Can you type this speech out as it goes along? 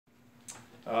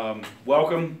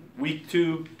Welcome, week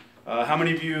 2. How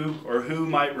many of you or who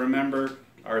might remember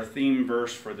our theme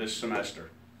verse for this semester?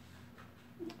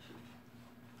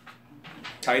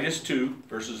 Titus 2,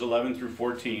 verses 11 through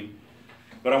 14.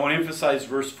 But I want to emphasize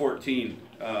verse 14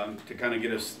 to kind of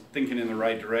get us thinking in the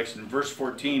right direction. In verse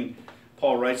 14,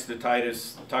 Paul writes to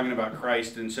Titus, talking about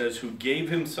Christ, and says, who gave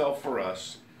himself for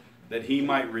us, that he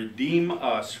might redeem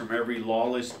us from every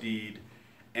lawless deed,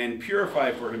 and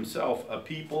purify for himself a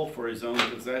people for his own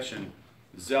possession,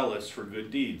 zealous for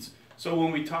good deeds. So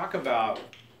when we talk about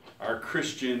our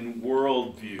Christian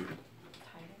worldview,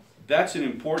 that's an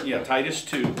important, Titus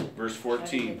 2, verse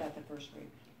 14.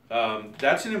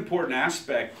 That's an important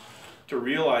aspect to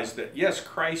realize that, yes,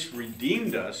 Christ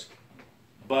redeemed us,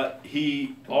 but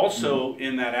he also,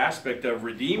 in that aspect of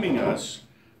redeeming us,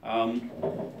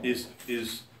 is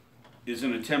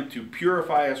an attempt to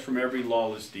purify us from every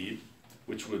lawless deed,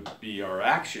 which would be our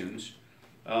actions,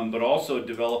 but also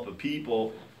develop a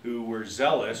people who were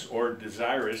zealous or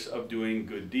desirous of doing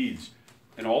good deeds.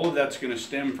 And all of that's going to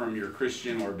stem from your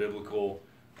Christian or biblical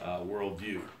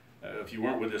worldview. If you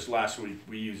weren't with us last week,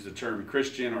 we used the term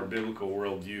Christian or biblical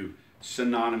worldview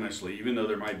synonymously, even though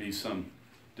there might be some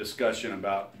discussion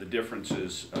about the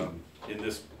differences in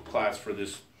this class for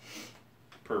this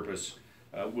purpose.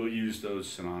 We'll use those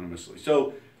synonymously.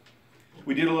 So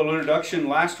we did a little introduction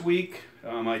last week.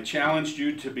 I challenged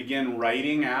you to begin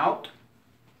writing out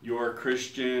your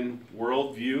Christian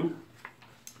worldview.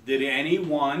 Did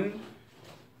anyone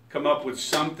come up with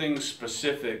something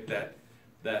specific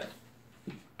that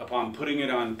upon putting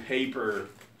it on paper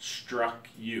struck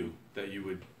you that you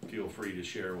would feel free to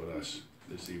share with us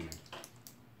this evening?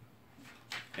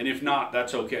 And if not,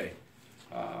 that's okay.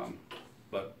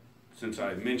 But since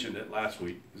I mentioned it last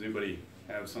week, does anybody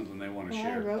have something they want to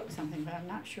share? I wrote something, but I'm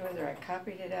not sure whether I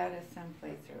copied it out of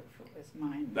someplace or if it was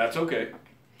mine. That's okay.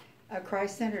 A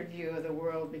Christ-centered view of the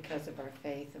world because of our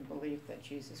faith and belief that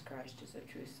Jesus Christ is the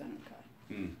true Son of God.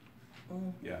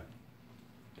 Yeah.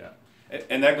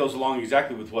 And that goes along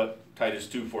exactly with what Titus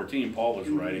 2:14 Paul was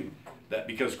writing, that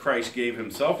because Christ gave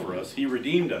himself for us, he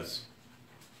redeemed us.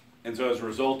 And so as a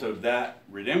result of that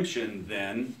redemption,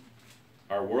 then,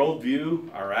 our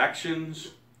worldview, our actions,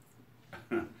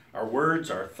 our words,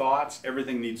 our thoughts,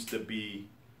 everything needs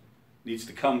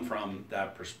to come from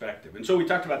that perspective. And so we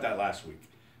talked about that last week.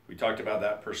 We talked about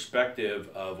that perspective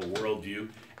of a worldview,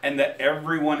 and that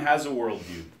everyone has a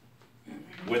worldview,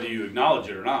 whether you acknowledge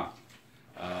it or not.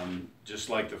 Just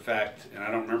like the fact, and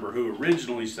I don't remember who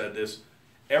originally said this,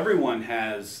 everyone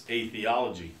has a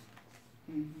theology,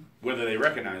 whether they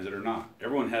recognize it or not.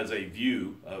 Everyone has a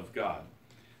view of God.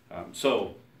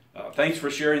 So thanks for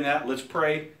sharing that. Let's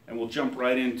pray, and we'll jump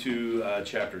right into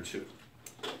chapter 2.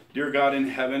 Dear God in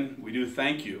heaven, we do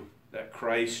thank you that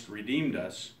Christ redeemed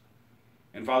us.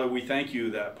 And Father, we thank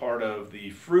you that part of the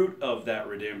fruit of that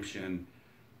redemption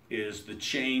is the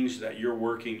change that you're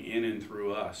working in and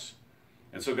through us.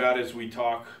 And so God, as we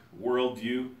talk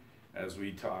worldview, as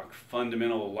we talk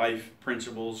fundamental life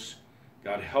principles,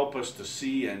 God, help us to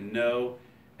see and know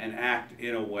and act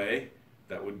in a way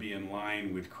that would be in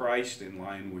line with Christ, in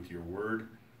line with your word,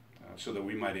 so that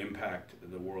we might impact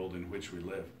the world in which we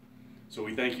live. So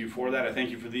we thank you for that. I thank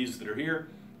you for these that are here,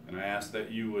 and I ask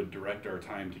that you would direct our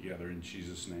time together in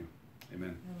Jesus' name.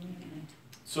 Amen. Amen.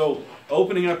 So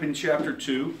opening up in chapter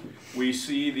 2, we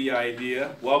see the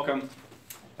idea,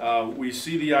 we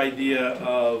see the idea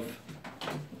of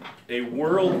a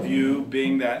worldview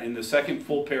being that in the second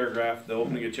full paragraph, the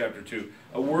opening of chapter 2,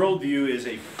 a worldview is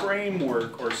a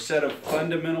framework or set of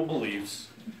fundamental beliefs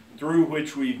through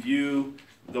which we view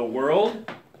the world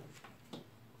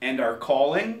and our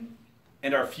calling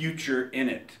and our future in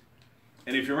it.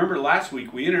 And if you remember last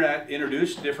week, we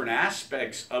introduced different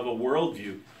aspects of a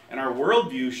worldview, and our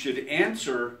worldview should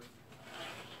answer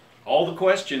all the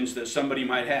questions that somebody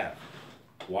might have.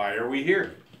 Why are we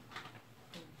here?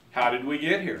 How did we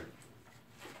get here?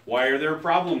 Why are there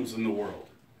problems in the world?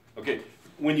 Okay,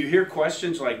 when you hear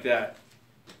questions like that,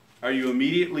 are you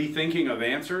immediately thinking of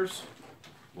answers?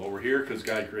 Well, we're here because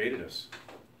God created us.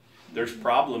 There's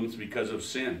problems because of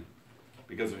sin,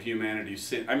 because of humanity's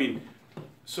sin.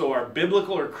 So our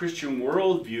biblical or Christian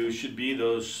worldview should be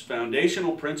those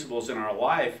foundational principles in our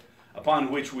life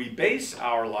upon which we base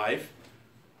our life,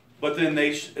 but then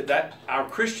our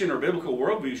Christian or biblical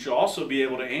worldview should also be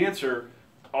able to answer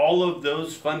all of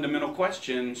those fundamental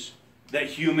questions that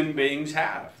human beings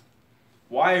have.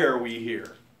 Why are we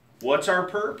here? What's our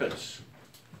purpose?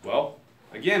 Well,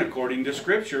 again, according to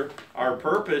Scripture, our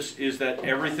purpose is that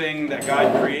everything that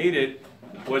God created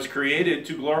was created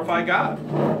to glorify God.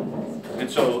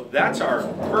 And so that's our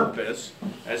purpose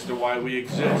as to why we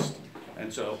exist.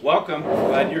 And so, welcome.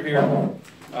 Glad you're here.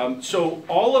 So,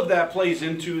 all of that plays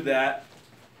into that,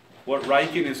 what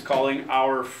Reichen is calling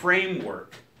our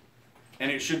framework.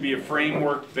 And it should be a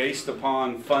framework based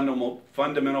upon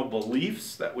fundamental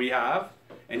beliefs that we have.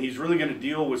 And he's really going to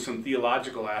deal with some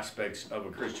theological aspects of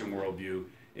a Christian worldview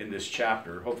in this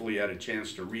chapter. Hopefully you had a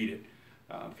chance to read it,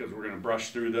 because we're going to brush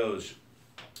through those.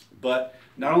 But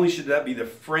not only should that be the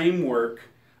framework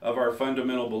of our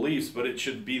fundamental beliefs, but it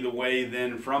should be the way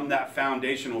then from that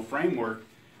foundational framework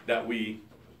that we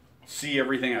see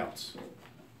everything else.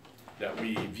 That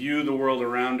we view the world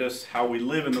around us, how we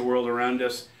live in the world around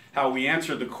us, how we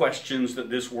answer the questions that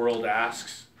this world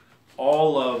asks.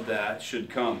 All of that should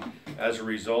come as a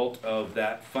result of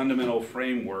that fundamental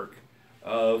framework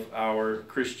of our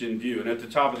Christian view. And at the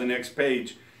top of the next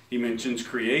page, he mentions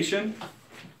creation,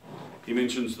 he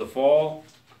mentions the fall,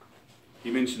 he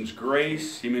mentions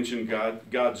grace, he mentioned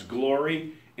God's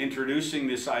glory, introducing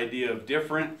this idea of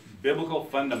different biblical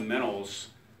fundamentals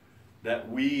that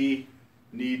we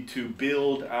need to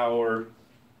build our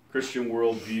Christian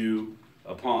worldview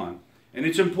upon. And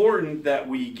it's important that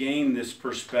we gain this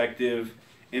perspective,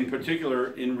 in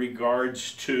particular in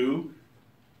regards to,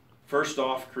 first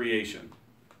off, creation.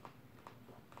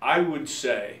 I would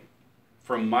say,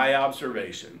 from my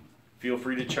observation, feel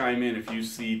free to chime in if you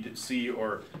see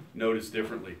or notice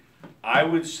differently. I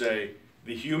would say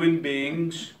the human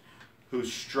beings who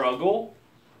struggle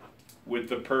with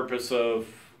the purpose of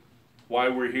why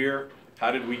we're here,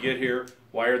 how did we get here,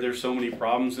 why are there so many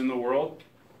problems in the world,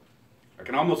 I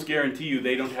can almost guarantee you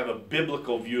they don't have a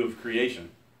biblical view of creation.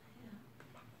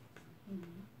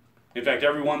 In fact,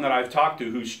 everyone that I've talked to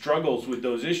who struggles with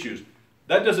those issues,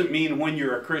 that doesn't mean when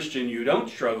you're a Christian you don't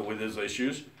struggle with those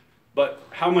issues, but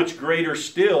how much greater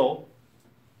still,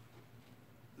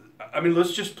 I mean,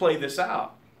 let's just play this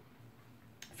out.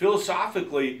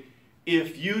 Philosophically,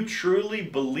 if you truly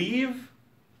believe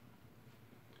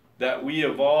that we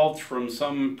evolved from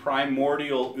some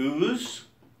primordial ooze,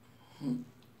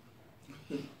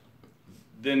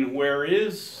 then where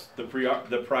is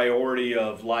the priority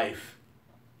of life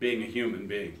being a human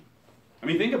being? I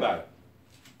mean, think about it.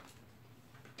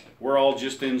 We're all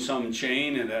just in some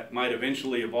chain, and that might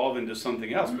eventually evolve into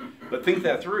something else. But think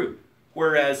that through.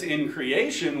 Whereas in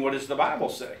creation, what does the Bible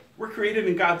say? We're created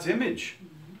in God's image.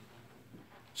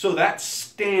 So that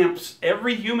stamps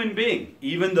every human being,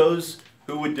 even those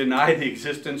who would deny the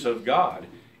existence of God.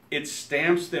 It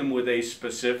stamps them with a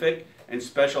specific and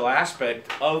special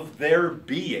aspect of their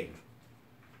being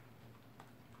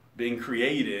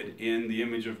created in the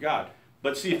image of God.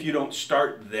 But see, if you don't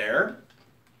start there,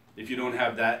 if you don't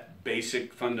have that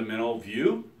basic fundamental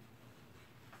view,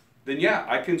 then yeah,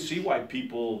 I can see why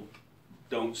people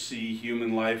don't see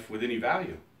human life with any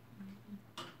value.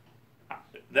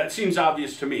 That seems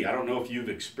obvious to me. I don't know if you've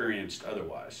experienced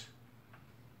otherwise,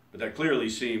 but that clearly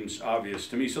seems obvious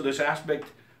to me. So this aspect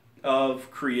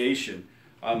of creation,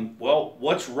 well,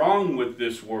 what's wrong with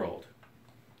this world?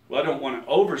 Well, I don't want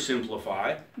to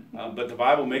oversimplify, but the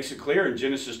Bible makes it clear in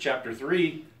Genesis chapter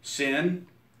 3, sin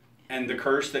and the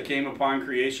curse that came upon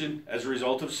creation as a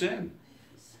result of sin.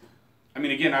 I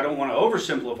mean, again, I don't want to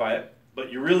oversimplify it,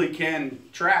 but you really can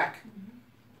track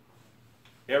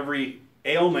every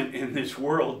ailment in this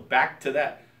world back to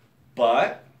that.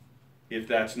 But if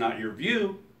that's not your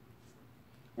view,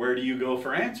 where do you go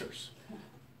for answers?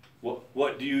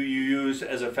 What do you use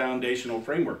as a foundational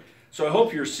framework? So I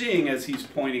hope you're seeing, as he's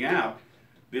pointing out,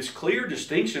 this clear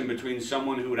distinction between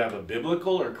someone who would have a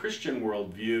biblical or Christian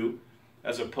worldview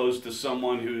as opposed to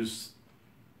someone who's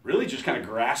really just kind of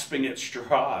grasping at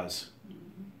straws,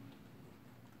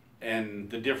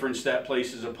 and the difference that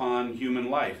places upon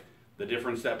human life, the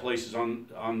difference that places on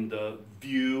the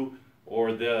view or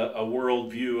a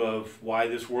worldview of why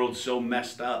this world's so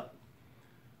messed up.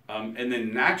 And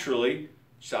then naturally,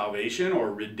 salvation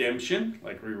or redemption,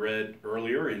 like we read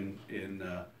earlier in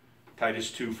Titus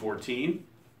 2:14.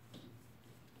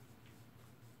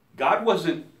 God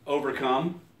wasn't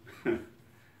overcome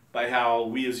by how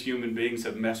we as human beings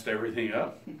have messed everything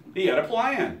up. He had a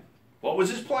plan. What was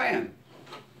his plan?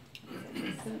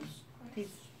 He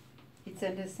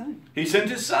sent his son. He sent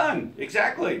his son,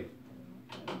 exactly.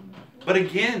 But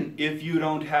again, if you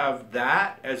don't have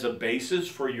that as a basis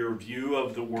for your view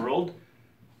of the world,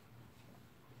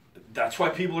 that's why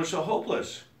people are so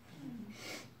hopeless.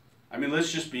 I mean,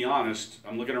 let's just be honest.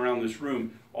 I'm looking around this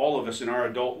room, all of us in our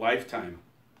adult lifetime.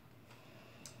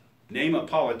 Name a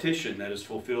politician that has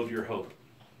fulfilled your hope.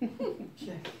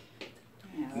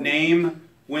 Name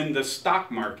when the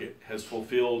stock market has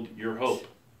fulfilled your hope.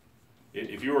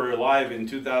 If you were alive in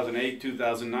 2008,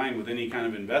 2009 with any kind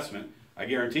of investment, I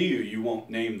guarantee you, you won't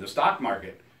name the stock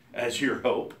market as your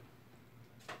hope.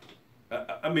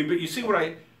 I mean, but you see what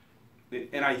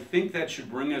I think that should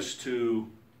bring us to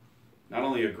not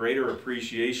only a greater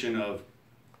appreciation of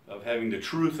having the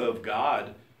truth of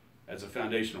God as a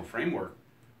foundational framework,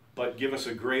 but give us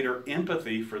a greater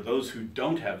empathy for those who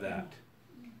don't have that.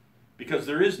 Because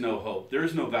there is no hope. There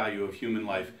is no value of human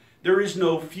life. There is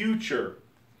no future.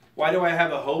 Why do I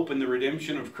have a hope in the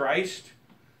redemption of Christ?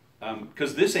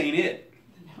 Because this ain't it.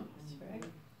 That's right.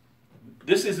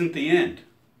 This isn't the end.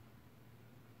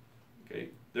 Okay?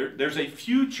 There's a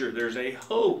future. There's a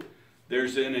hope.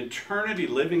 There's an eternity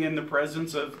living in the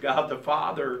presence of God the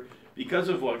Father because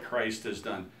of what Christ has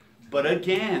done. But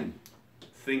again,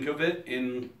 think of it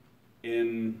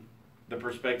in the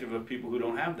perspective of people who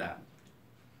don't have that.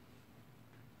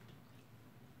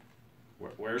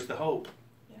 Where's the hope?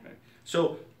 Yeah. Okay.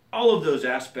 So all of those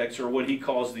aspects are what he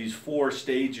calls these 4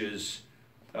 stages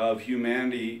of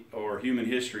humanity or human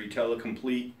history, tell a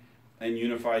complete and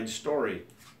unified story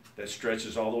that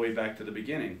stretches all the way back to the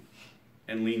beginning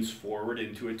and leans forward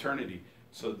into eternity.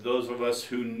 So those of us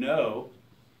who know,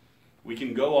 we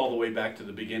can go all the way back to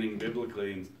the beginning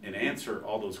biblically and answer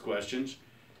all those questions.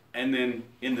 And then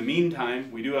in the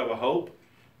meantime, we do have a hope,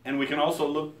 and we can also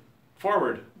look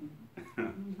forward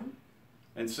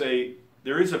and say,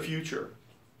 there is a future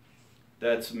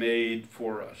that's made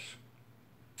for us.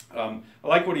 I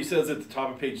like what he says at the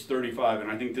top of page 35,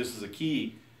 and I think this is a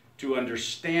key to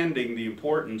understanding the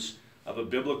importance of a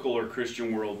biblical or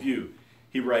Christian worldview.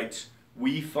 He writes,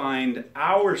 we find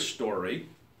our story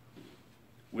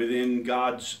within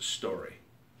God's story,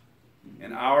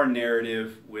 and our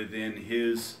narrative within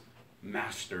his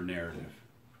master narrative.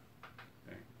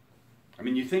 Okay. I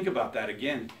mean, you think about that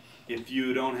again. If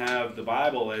you don't have the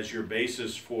Bible as your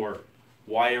basis for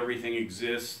why everything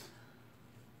exists,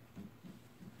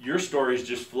 your story is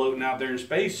just floating out there in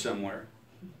space somewhere.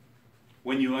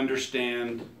 When you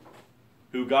understand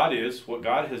who God is, what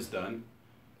God has done,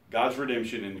 God's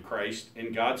redemption in Christ,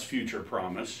 and God's future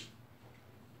promise,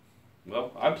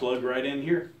 well, I plug right in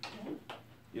here.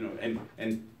 You know,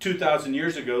 and 2,000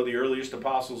 years ago, the earliest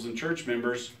apostles and church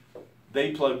members,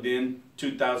 they plugged in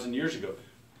 2,000 years ago.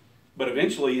 But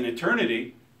eventually, in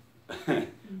eternity,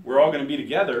 we're all going to be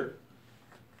together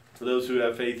for those who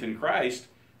have faith in Christ.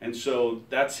 And so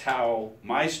that's how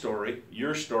my story,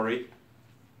 your story,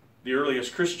 the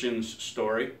earliest Christians'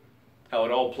 story, how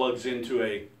it all plugs into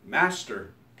a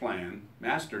master plan,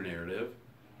 master narrative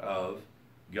of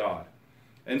God.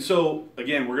 And so,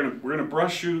 again, we're gonna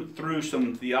brush through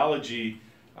some theology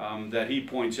that he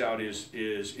points out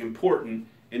is important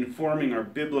in forming our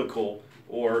biblical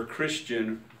or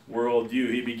Christian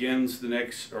worldview. He begins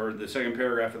the second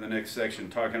paragraph of the next section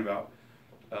talking about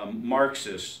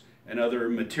Marxists and other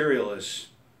materialists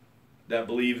that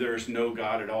believe there's no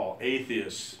God at all,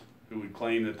 atheists who would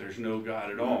claim that there's no God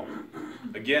at all.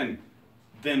 Again,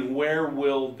 then where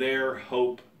will their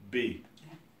hope be?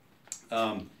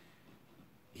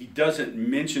 He doesn't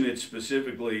mention it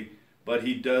specifically, but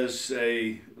he does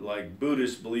say, like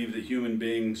Buddhists believe that human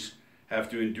beings have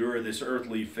to endure this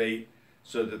earthly fate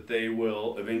so that they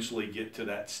will eventually get to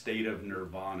that state of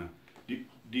nirvana. Do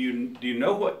you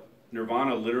know what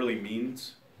nirvana literally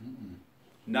means? Mm-mm.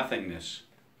 Nothingness.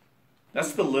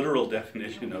 That's the literal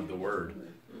definition of the word.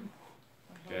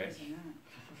 Okay.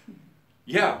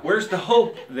 Yeah, where's the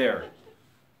hope there?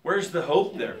 Where's the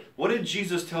hope there? What did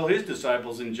Jesus tell his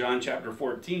disciples in John chapter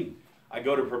 14? I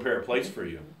go to prepare a place for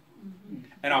you,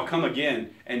 and I'll come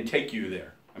again and take you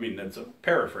there. I mean, that's a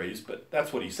paraphrase, but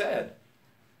that's what he said.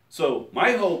 So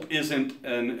my hope isn't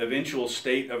an eventual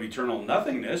state of eternal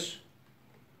nothingness.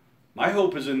 My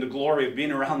hope is in the glory of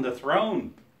being around the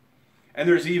throne. And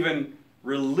there's even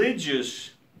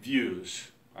religious views.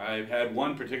 I've had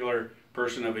one particular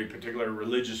person of a particular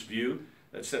religious view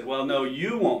that said, well, no,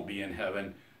 you won't be in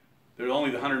heaven. There's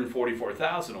only the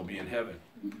 144,000 will be in heaven.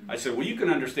 I said, well, you can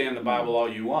understand the Bible all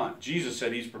you want. Jesus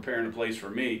said he's preparing a place for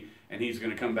me, and he's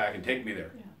going to come back and take me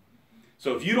there. Yeah.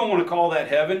 So if you don't want to call that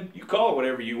heaven, you call it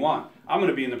whatever you want. I'm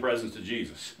going to be in the presence of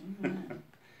Jesus.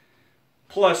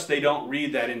 Plus, they don't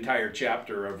read that entire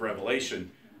chapter of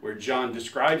Revelation where John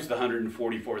describes the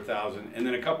 144,000, and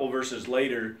then a couple verses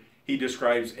later, he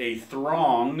describes a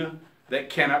throng that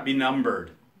cannot be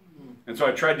numbered. And so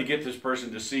I tried to get this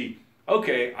person to see,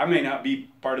 okay, I may not be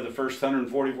part of the first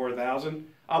 144,000.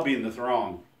 I'll be in the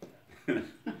throng.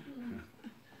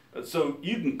 So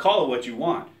you can call it what you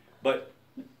want. But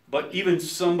even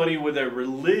somebody with a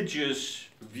religious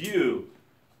view,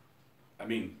 I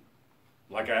mean,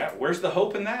 where's the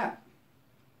hope in that?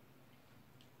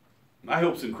 My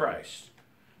hope's in Christ.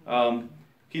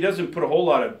 He doesn't put a whole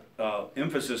lot of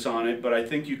emphasis on it, but I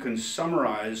think you can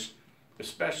summarize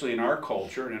especially in our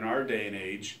culture and in our day and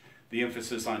age, the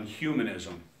emphasis on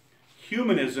humanism.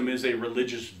 Humanism is a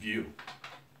religious view.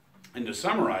 And to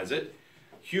summarize it,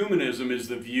 humanism is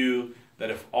the view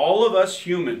that if all of us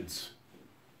humans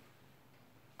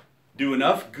do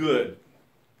enough good,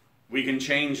 we can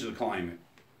change the climate.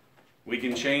 We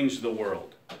can change the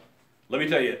world. Let me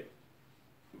tell you,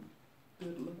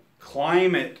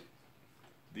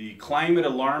 the climate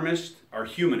alarmists are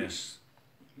humanists.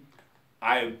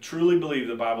 I truly believe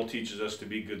the Bible teaches us to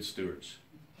be good stewards.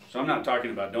 So I'm not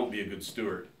talking about don't be a good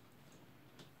steward.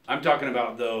 I'm talking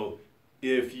about, though,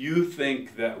 if you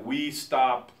think that we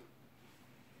stop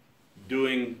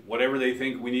doing whatever they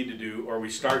think we need to do, or we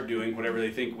start doing whatever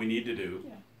they think we need to do,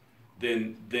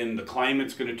 then the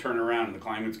climate's going to turn around and the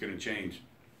climate's going to change.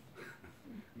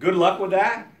 Good luck with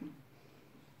that.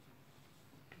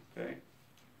 Okay.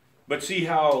 But see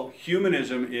how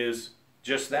humanism is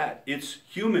just that. It's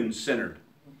human-centered.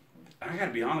 I got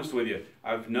to be honest with you.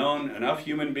 I've known enough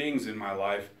human beings in my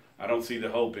life. I don't see the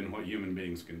hope in what human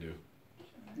beings can do.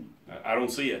 I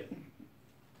don't see it.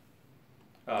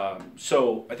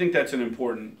 So I think that's an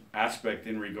important aspect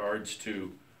in regards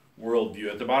to worldview.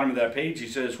 At the bottom of that page, he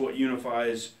says what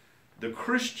unifies the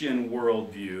Christian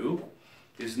worldview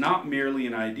is not merely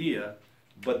an idea,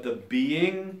 but the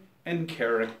being and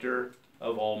character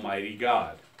of Almighty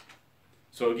God.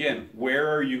 So again,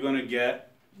 where are you going to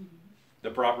get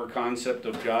the proper concept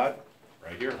of God?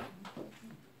 Right here.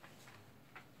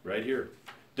 Right here.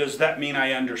 Does that mean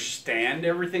I understand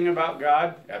everything about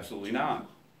God? Absolutely not.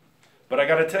 But I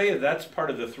got to tell you, that's part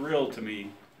of the thrill to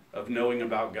me of knowing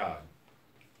about God.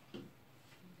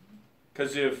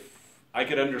 Because if I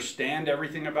could understand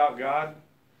everything about God, it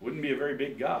wouldn't be a very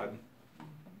big God.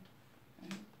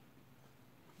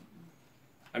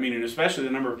 I mean, and especially the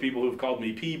number of people who've called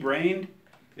me pea-brained.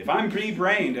 If I'm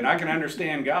pea-brained and I can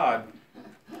understand God,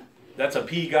 that's a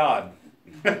pea God.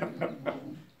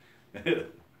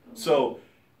 So,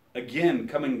 again,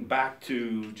 coming back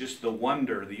to just the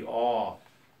wonder, the awe,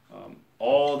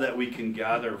 all that we can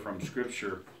gather from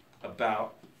Scripture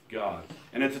about God.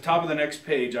 And at the top of the next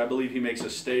page, I believe he makes a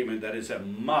statement that is a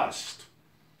must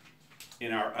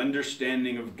in our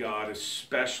understanding of God,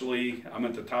 especially, I'm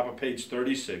at the top of page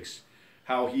 36,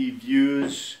 how he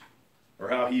views or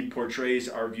how he portrays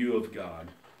our view of God.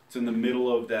 It's in the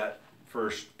middle of that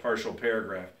first partial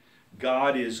paragraph.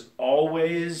 God is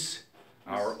always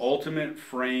our ultimate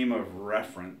frame of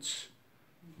reference,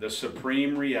 the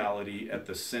supreme reality at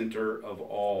the center of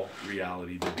all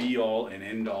reality, the be-all and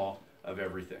end-all of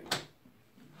everything.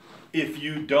 If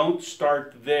you don't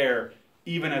start there,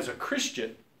 even as a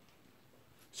Christian,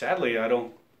 sadly,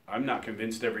 I'm not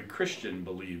convinced every Christian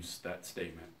believes that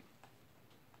statement.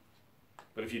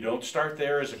 But if you don't start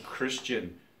there as a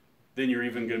Christian, then you're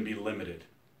even going to be limited.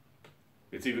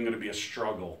 It's even going to be a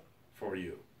struggle for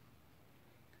you.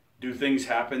 Do things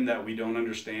happen that we don't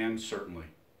understand? Certainly.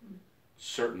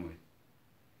 Certainly.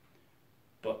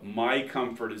 But my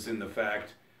comfort is in the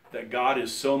fact that God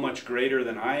is so much greater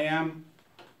than I am,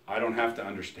 I don't have to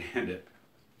understand it.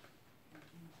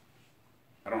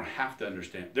 I don't have to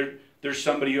understand. There's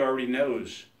somebody who already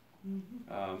knows.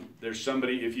 There's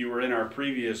somebody, if you were in our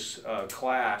previous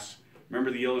class,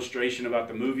 remember the illustration about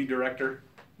the movie director?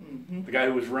 The guy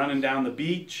who was running down the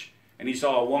beach, and he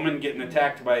saw a woman getting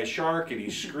attacked by a shark, and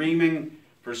he's screaming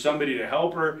for somebody to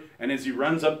help her, and as he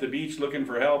runs up the beach looking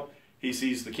for help, he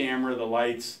sees the camera, the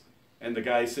lights, and the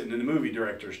guy sitting in the movie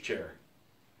director's chair.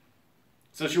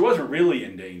 So she wasn't really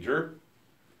in danger.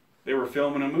 They were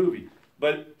filming a movie.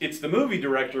 But it's the movie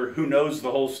director who knows the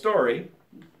whole story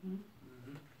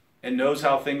and knows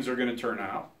how things are going to turn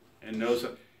out. And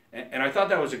I thought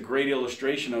that was a great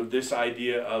illustration of this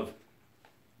idea of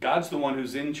God's the one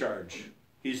who's in charge.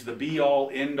 He's the be-all,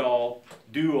 end-all,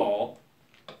 do-all.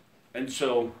 And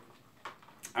so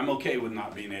I'm okay with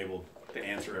not being able to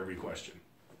answer every question.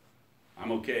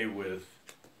 I'm okay with,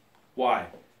 why?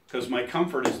 Because my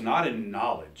comfort is not in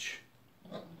knowledge.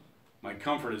 My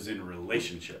comfort is in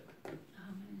relationship.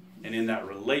 And in that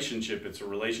relationship, it's a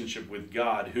relationship with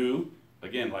God who,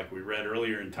 again, like we read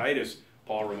earlier in Titus,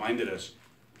 Paul reminded us,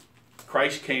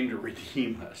 Christ came to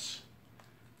redeem us.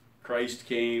 Christ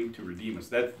came to redeem us.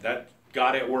 That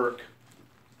God at work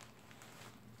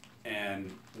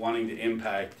and wanting to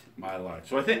impact my life.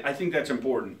 So I think that's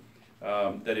important,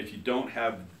 that if you don't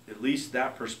have at least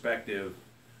that perspective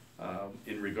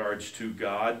in regards to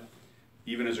God,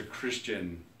 even as a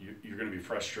Christian, you're going to be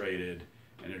frustrated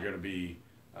and you're going to be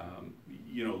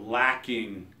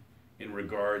lacking in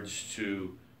regards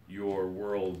to your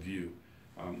worldview.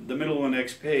 The middle of the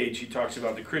next page, he talks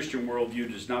about the Christian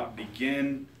worldview does not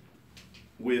begin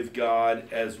with God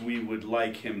as we would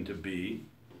like him to be.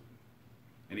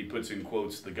 And he puts in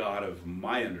quotes, the God of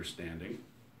my understanding.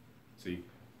 See,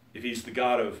 if he's the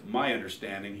God of my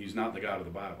understanding, he's not the God of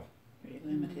the Bible. Pretty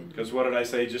limited. Because what did I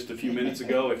say just a few minutes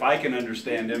ago? If I can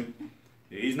understand him,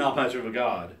 he's not much of a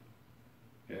God.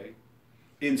 Okay?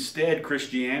 Instead,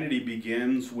 Christianity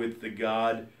begins with the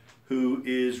God who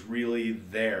is really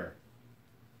there.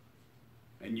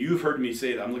 And you've heard me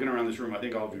say that. I'm looking around this room. I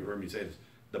think all of you have heard me say this.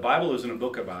 The Bible isn't a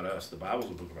book about us. The Bible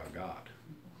is a book about God.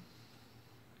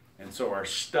 And so our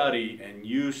study and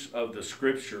use of the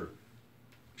Scripture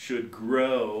should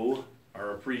grow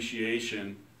our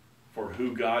appreciation for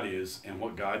who God is and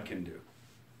what God can do.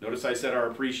 Notice I said our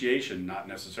appreciation, not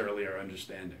necessarily our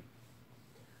understanding.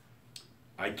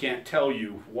 I can't tell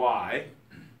you why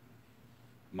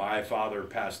my father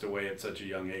passed away at such a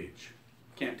young age.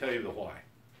 Can't tell you the why.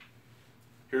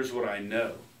 Here's what I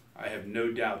know. I have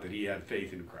no doubt that he had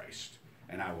faith in Christ,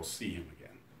 and I will see him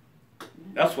again.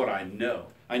 That's what I know.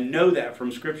 I know that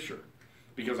from Scripture,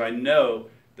 because I know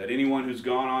that anyone who's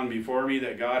gone on before me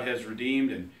that God has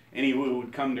redeemed, and anyone who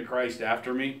would come to Christ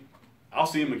after me, I'll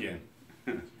see him again.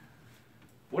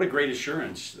 What a great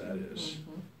assurance that is.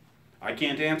 I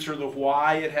can't answer the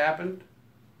why it happened,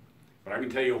 but I can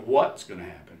tell you what's going to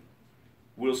happen.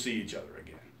 We'll see each other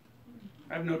again.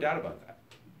 I have no doubt about that.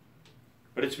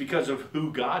 But it's because of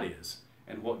who God is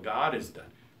and what God has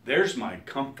done. There's my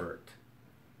comfort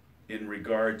in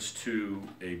regards to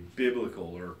a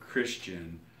biblical or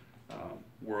Christian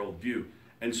worldview.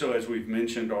 And so, as we've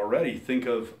mentioned already, think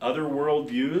of other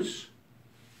worldviews,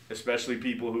 especially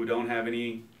people who don't have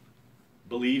any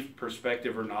belief,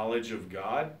 perspective, or knowledge of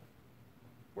God.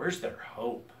 Where's their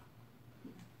hope?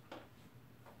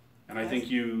 And I think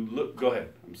you look, go ahead.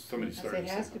 Somebody started. It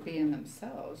has to be in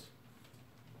themselves,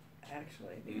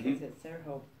 actually, because it's their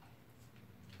hope,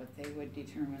 what they would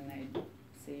determine they'd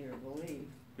see or believe.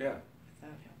 Yeah.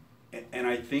 Without him. And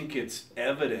I think it's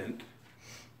evident,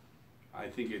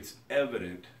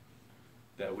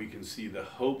 that we can see the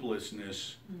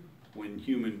hopelessness when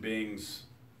human beings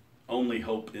only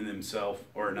hope in themselves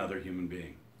or another human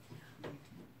being.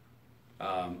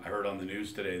 I heard on the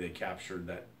news today they captured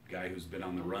that guy who's been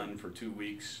on the run for 2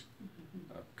 weeks,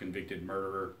 convicted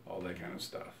murderer, all that kind of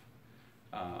stuff.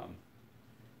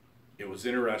 It was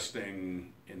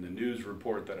interesting, in the news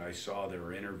report that I saw, there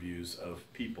were interviews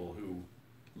of people who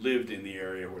lived in the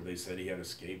area where they said he had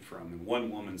escaped from. And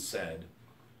one woman said,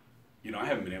 you know, I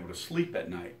haven't been able to sleep at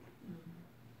night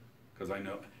because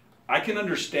I can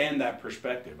understand that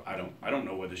perspective. I don't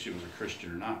know whether she was a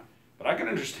Christian or not, but I can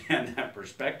understand that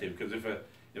perspective, because if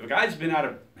a guy's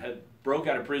broke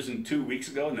out of prison 2 weeks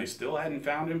ago and they still hadn't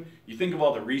found him, you think of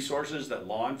all the resources that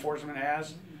law enforcement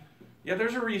has. Yeah,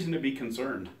 there's a reason to be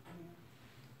concerned.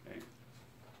 Okay.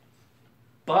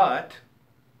 But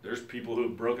there's people who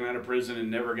have broken out of prison and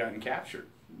never gotten captured.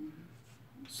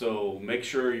 So make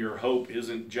sure your hope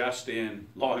isn't just in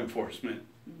law enforcement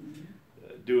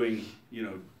doing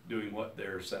what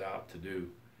they're set out to do.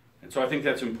 And so I think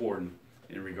that's important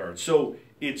in regard. So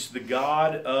it's the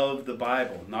God of the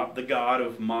Bible, not the God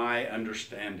of my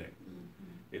understanding.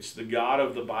 It's the God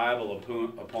of the Bible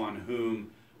upon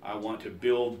whom I want to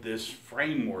build this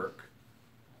framework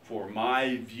for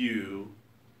my view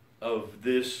of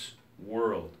this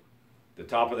world. The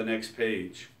top of the next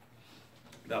page,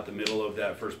 about the middle of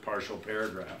that first partial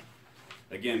paragraph.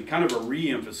 Again, kind of a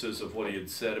re-emphasis of what he had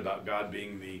said about God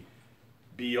being the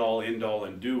be-all, end-all,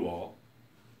 and do-all.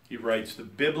 He writes, the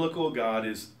biblical God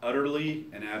is utterly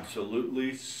and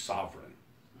absolutely sovereign.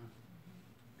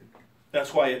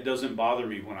 That's why it doesn't bother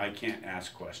me when I can't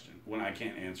ask questions, when I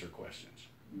can't answer questions.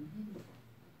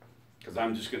 Because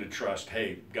I'm just going to trust,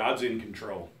 hey, God's in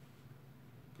control.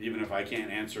 Even if I can't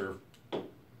answer,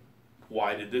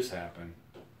 why did this happen?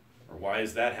 Or why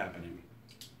is that happening?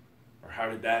 Or how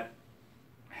did that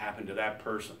happen to that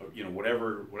person? You know,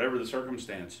 whatever the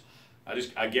circumstance.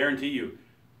 I guarantee you.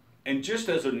 And just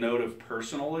as a note of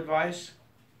personal advice,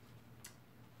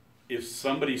 if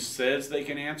somebody says they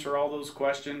can answer all those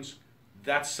questions,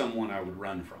 that's someone I would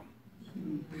run from.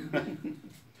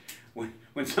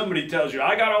 When somebody tells you,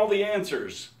 I got all the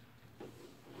answers,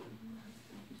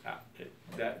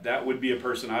 that would be a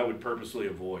person I would purposely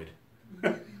avoid.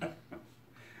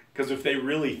 Because if they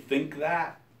really think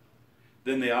that,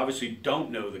 then they obviously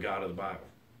don't know the God of the Bible.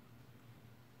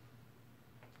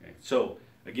 Okay. So,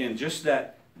 again, just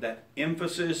that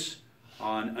emphasis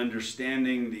on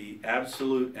understanding the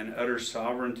absolute and utter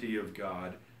sovereignty of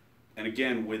God. And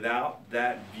again, without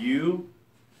that view,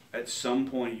 at some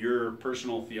point your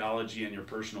personal theology and your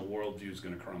personal worldview is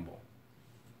going to crumble.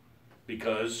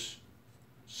 Because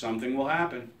something will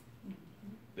happen.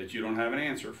 that you don't have an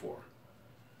answer for.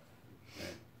 Okay?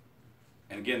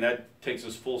 And again, that takes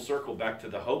us full circle back to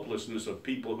the hopelessness of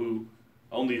people who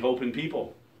only hope in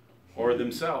people or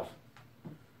themselves,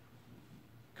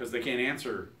 because they can't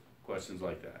answer questions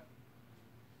like that.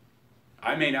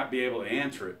 I may not be able to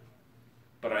answer it,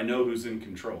 but I know who's in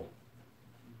control.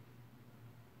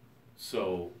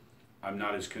 So I'm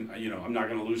not as I'm not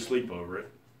going to lose sleep over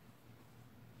it.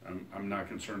 I'm not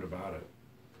concerned about it.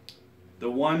 The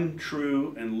one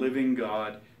true and living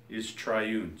God is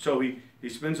triune. So he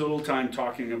spends a little time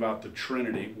talking about the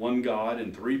Trinity, one God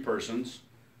in three persons,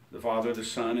 the Father, the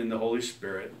Son, and the Holy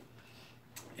Spirit.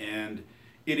 And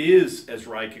it is, as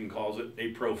Ryken calls it, a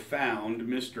profound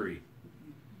mystery.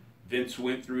 Vince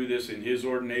went through this in his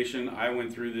ordination. I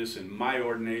went through this in my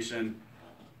ordination.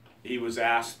 He was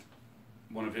asked,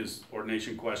 one of his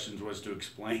ordination questions was to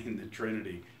explain the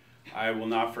Trinity. I will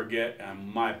not forget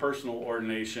my personal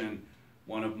ordination.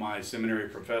 One of my seminary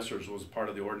professors was part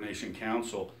of the ordination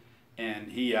council,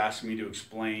 and he asked me to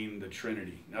explain the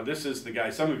Trinity. Now this is the guy,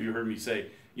 some of you heard me say,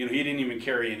 he didn't even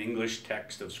carry an English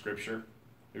text of Scripture.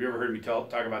 Have you ever heard me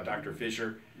talk about Dr.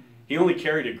 Fisher? He only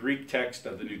carried a Greek text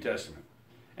of the New Testament,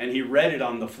 and he read it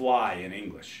on the fly in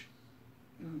English.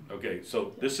 Okay,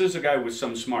 so this is a guy with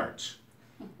some smarts.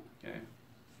 Okay.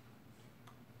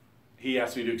 He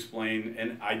asked me to explain,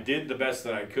 and I did the best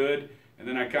that I could, and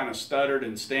then I kind of stuttered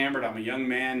and stammered. I'm a young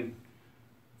man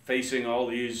facing all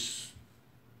these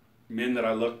men that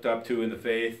I looked up to in the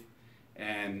faith,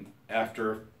 and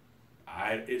after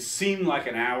it seemed like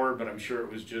an hour, but I'm sure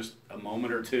it was just a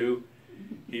moment or two,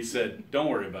 he said, "Don't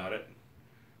worry about it.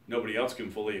 Nobody else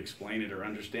can fully explain it or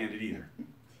understand it either."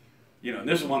 And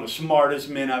this is one of the smartest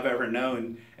men I've ever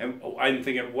known, and I'm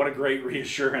thinking, what a great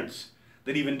reassurance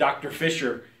that even Dr.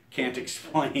 Fisher can't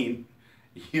explain,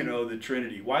 the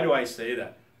Trinity. Why do I say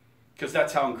that? Because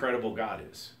that's how incredible God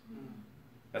is.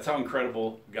 That's how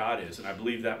incredible God is, and I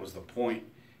believe that was the point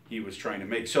he was trying to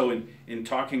make. So in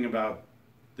talking about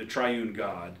the triune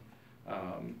God,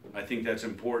 I think that's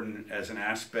important as an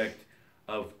aspect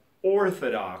of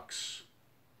Orthodox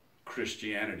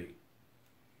Christianity.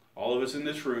 All of us in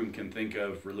this room can think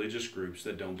of religious groups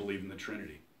that don't believe in the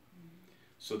Trinity.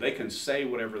 So they can say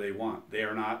whatever they want. They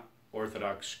are not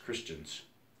Orthodox Christians.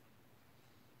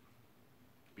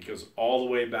 Because all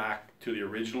the way back to the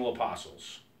original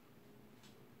apostles,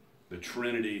 the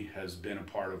Trinity has been a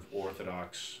part of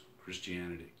Orthodox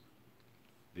Christianity.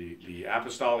 The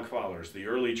apostolic fathers, the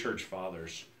early church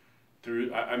fathers,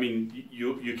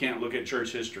 you can't look at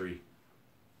church history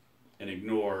and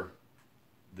ignore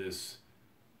this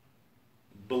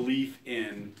belief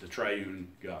in the triune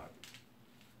God.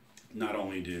 Not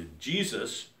only did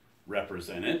Jesus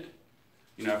represent it,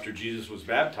 after Jesus was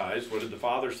baptized, what did the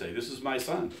Father say? "This is my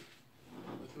Son."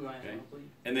 Okay?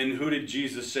 And then who did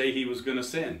Jesus say he was going to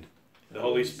send? The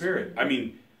Holy Spirit.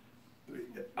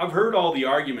 I've heard all the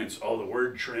arguments, the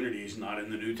word Trinity is not in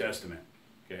the New Testament.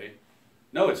 Okay?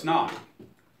 No, it's not.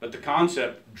 But the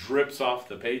concept drips off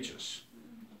the pages.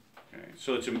 Okay?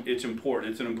 So it's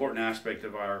important. It's an important aspect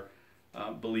of our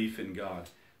belief in God.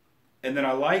 And then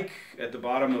I like at the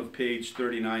bottom of page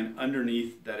 39,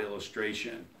 underneath that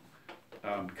illustration,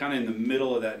 kind of in the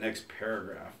middle of that next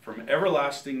paragraph, "From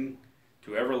everlasting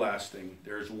to everlasting,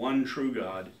 there is one true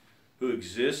God who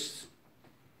exists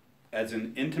as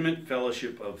an intimate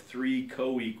fellowship of three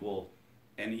co-equal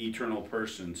and eternal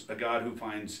persons, a God who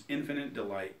finds infinite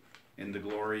delight in the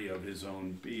glory of his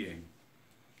own being."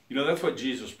 That's what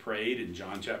Jesus prayed in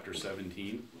John chapter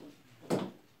 17.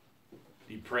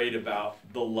 He prayed about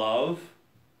the love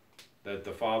that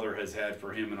the Father has had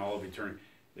for him in all of eternity.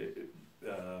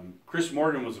 Chris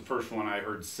Morgan was the first one I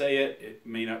heard say it. It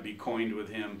may not be coined with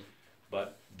him,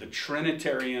 but the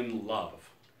Trinitarian love.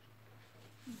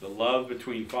 The love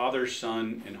between Father,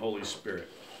 Son, and Holy Spirit.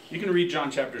 You can read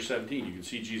John chapter 17. You can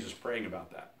see Jesus praying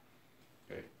about that.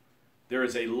 Okay. There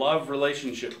is a love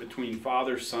relationship between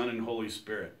Father, Son, and Holy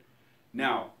Spirit.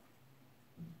 Now,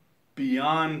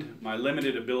 beyond my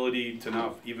limited ability to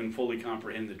not even fully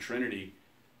comprehend the Trinity,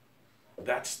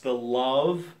 that's the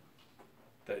love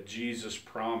that Jesus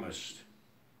promised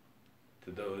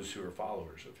to those who are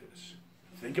followers of his.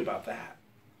 Think about that.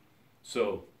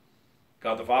 So,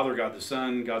 God the Father, God the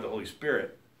Son, God the Holy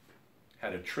Spirit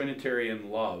had a Trinitarian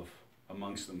love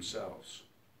amongst themselves.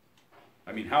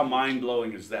 How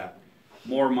mind-blowing is that?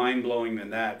 More mind-blowing than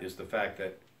that is the fact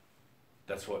that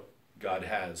that's what God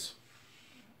has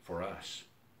for us.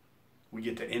 We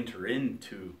get to enter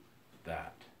into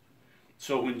that.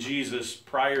 So when Jesus,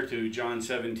 prior to John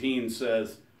 17,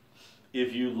 says,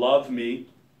 "If you love me,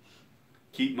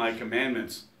 keep my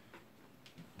commandments,"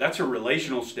 that's a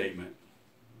relational statement.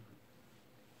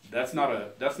 That's not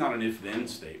an if-then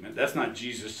statement. That's not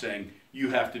Jesus saying, you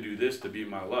have to do this to be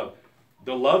my love.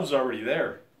 The love's already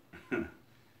there.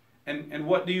 And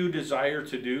what do you desire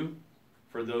to do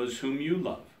for those whom you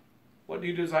love? What do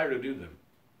you desire to do them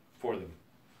for them?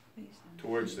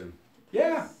 Towards them?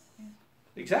 Yeah,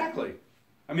 exactly.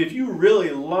 I mean, if you really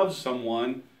love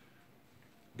someone,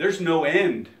 there's no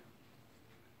end.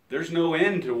 There's no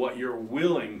end to what you're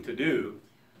willing to do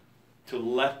to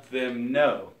let them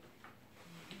know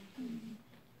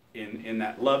in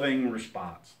that loving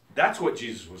response. That's what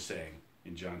Jesus was saying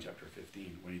in John chapter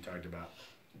 15 when he talked about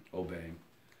obeying.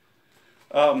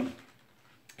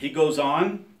 He goes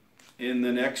on in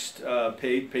the next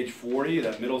page 40,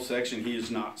 that middle section. He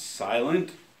is not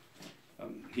silent.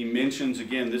 He mentions,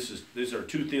 again, these are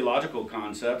two theological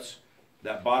concepts.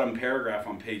 That bottom paragraph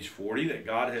on page 40, that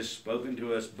God has spoken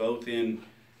to us both in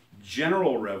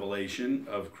general revelation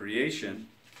of creation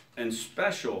and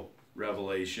special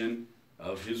revelation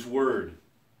of his word.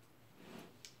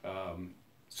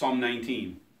 Psalm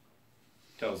 19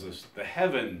 tells us, the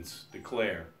heavens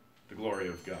declare the glory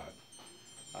of God.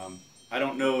 I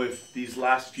don't know if these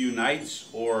last few nights,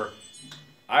 or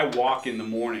I walk in the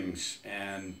mornings,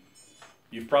 and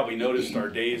you've probably noticed our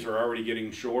days are already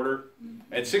getting shorter.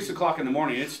 At 6 o'clock in the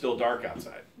morning, it's still dark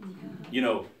outside. You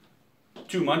know,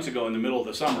 2 months ago in the middle of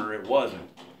the summer, it wasn't.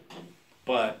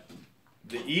 But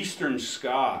the eastern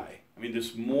sky, I mean,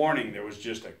 this morning there was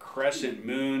just a crescent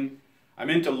moon. I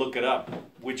meant to look it up,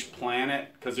 which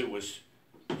planet, because it was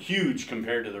huge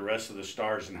compared to the rest of the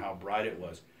stars and how bright it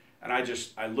was. And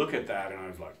I look at that and I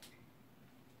was like,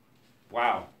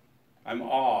 wow, I'm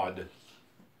awed.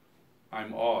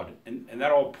 I'm awed. And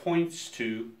that all points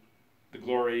to the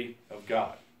glory of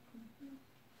God.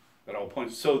 That all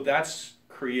points. So that's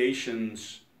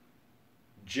creation's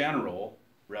general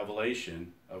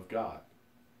revelation of God.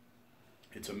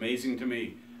 It's amazing to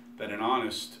me that an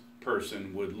honest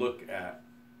person would look at,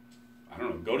 I don't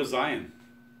know, go to Zion.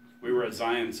 We were at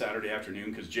Zion Saturday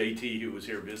afternoon because JT, who was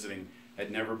here visiting,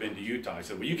 had never been to Utah. I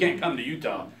said, well, you can't come to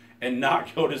Utah and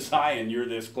not go to Zion. You're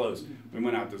this close. We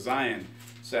went out to Zion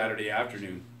Saturday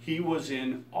afternoon. He was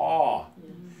in awe.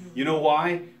 You know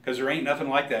why? Because there ain't nothing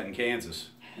like that in Kansas.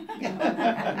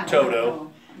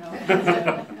 Toto.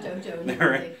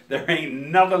 There ain't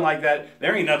nothing like that.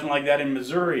 There ain't nothing like that in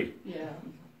Missouri. Yeah.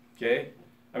 Okay?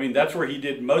 I mean, that's where he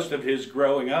did most of his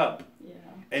growing up. Yeah.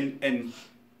 And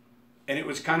it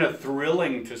was kind of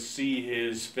thrilling to see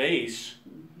his face.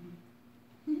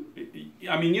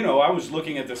 I mean, you know, I was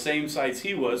looking at the same sites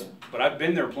he was, but I've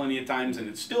been there plenty of times and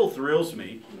it still thrills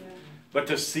me. Yeah. But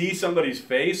to see somebody's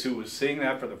face who was seeing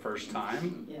that for the first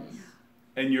time, Yes.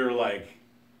 and you're like,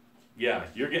 yeah,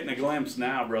 you're getting a glimpse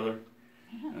now, brother.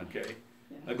 Okay.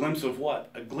 Yeah. A glimpse of what?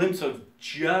 A glimpse of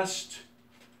just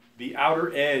the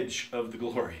outer edge of the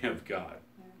glory of God.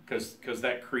 Because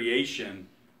that creation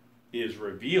is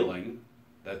revealing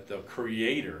that the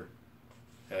Creator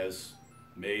has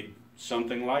made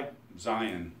something like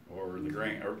Zion or the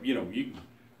Grand, or you know,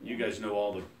 you guys know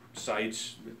all the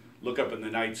sites. Look up in the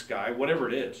night sky, whatever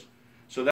it is.